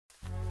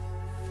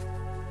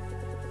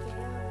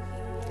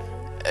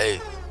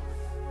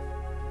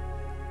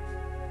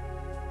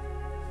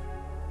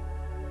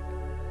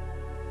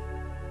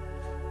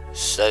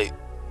say.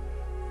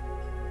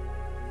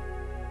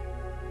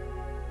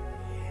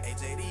 Hey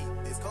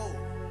JD, it's cold.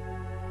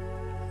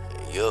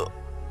 Yup.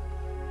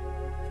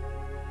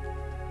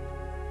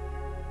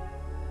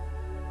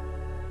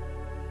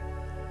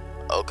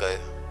 Okay.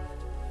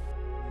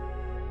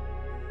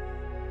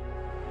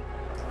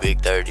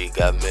 Big 30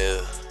 got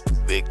mill.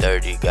 Big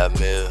 30 got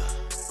mill.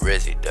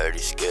 Rizzy dirty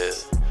scale.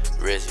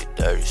 Rizzy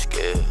dirty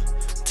scale.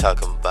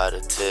 Talking about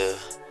a tail.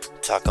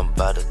 Talking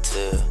about a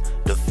tail.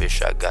 The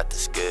fish I got the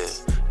scale.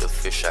 The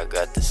fish I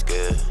got the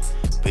scale.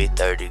 Big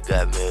 30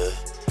 got mill.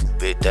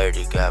 Big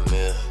 30 got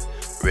mill.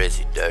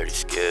 Rizzy dirty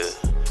scale.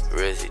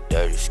 Rizzy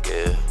dirty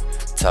scale.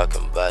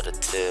 Talking about a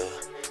tail.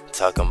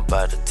 Talking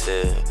about a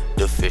tail.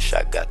 The fish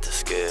I got the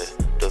scale.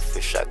 The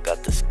fish I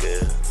got the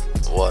scale.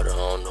 Water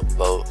on the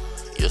boat.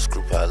 Your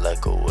screw out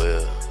like a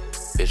whale.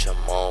 Bitch,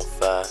 I'm on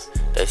fire.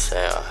 They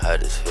say I'm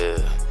hot as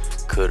hell.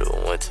 Coulda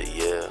went to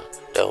Yale.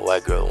 That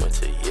white girl went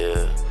to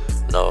Yale.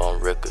 No,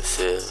 I'm Rickers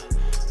Hill.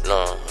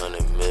 No, I'm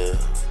 100 mil.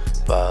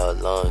 Buy a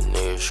long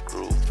nigga,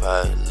 screw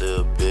pipe,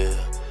 Lil Bill.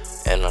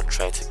 And I'm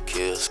trained to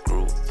kill,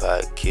 screw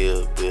pipe,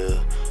 kill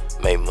Bill.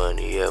 Make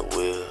money at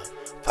will.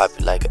 Pop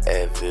it like an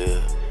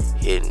Advil.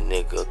 Hit a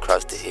nigga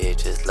across the head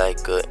just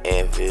like a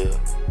anvil.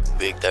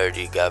 Big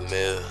 30 got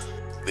mill.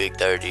 Big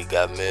 30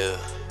 got mill.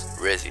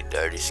 Rizzy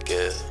dirty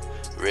scale.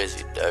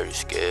 Rizzy dirty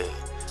scale.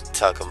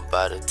 Talking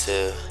about a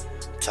tail.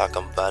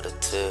 Talking about a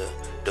tail.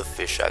 The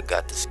fish I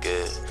got the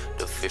scale.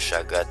 The fish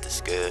I got the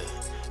scale.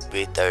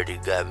 Big 30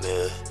 got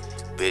mill.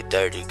 Big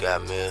 30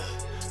 got mill.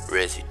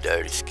 Rizzy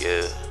dirty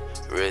scale.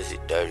 Rizzy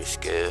dirty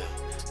scale.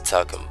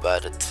 Talking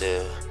about a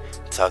tail.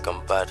 Talking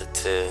about a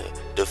tail.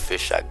 The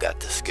fish I got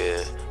the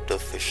scale. The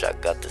fish I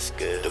got the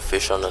scale. The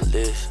fish on the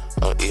list.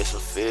 I'm eating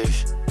some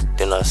fish.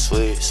 Then I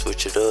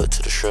switch it up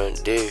to the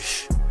shrimp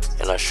dish.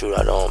 And I shoot,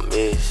 I don't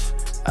miss.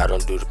 I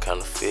don't do the kind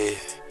of fit.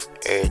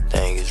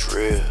 Everything is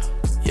real.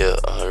 Yeah,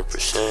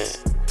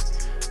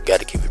 100%.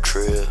 Gotta keep it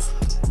real.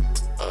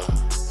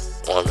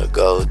 Wanna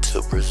go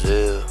to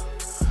Brazil.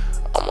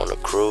 I'm on a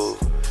cruise.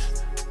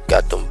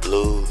 Got them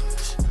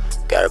blues.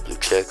 Got a blue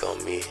check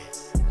on me.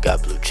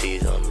 Got blue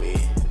cheese on me.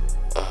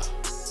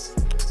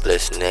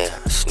 Blessing that,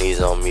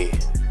 sneeze on me.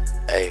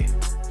 Ayy.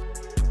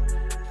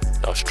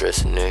 Don't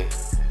stress a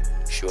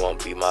nigga. She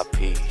won't be my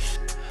peace.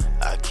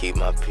 I keep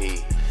my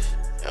peace.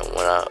 And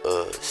when I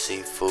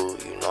see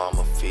food, you know I'm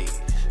a feast.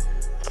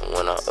 And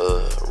when I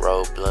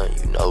roll blunt,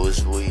 you know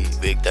it's weed.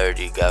 Big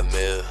 30 got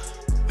mill.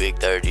 Big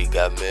 30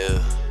 got mill.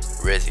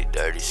 Rizzy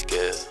dirty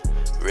scale.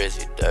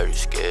 Rizzy dirty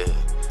scale.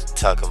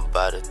 Talking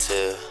about a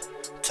tail.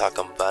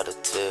 Talking about a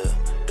tail.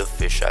 The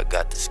fish I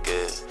got the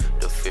scale.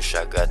 The fish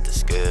I got the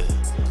scale.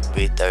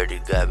 Big 30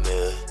 got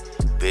mill.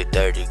 Big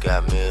 30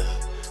 got mill.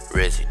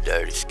 Rizzy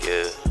dirty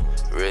scale.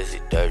 Rizzy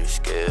dirty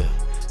scale.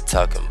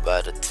 Talking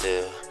about a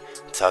tail.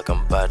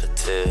 Talking about a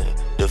tail.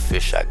 The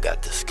fish I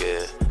got the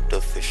scale. The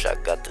fish I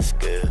got the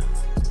scale.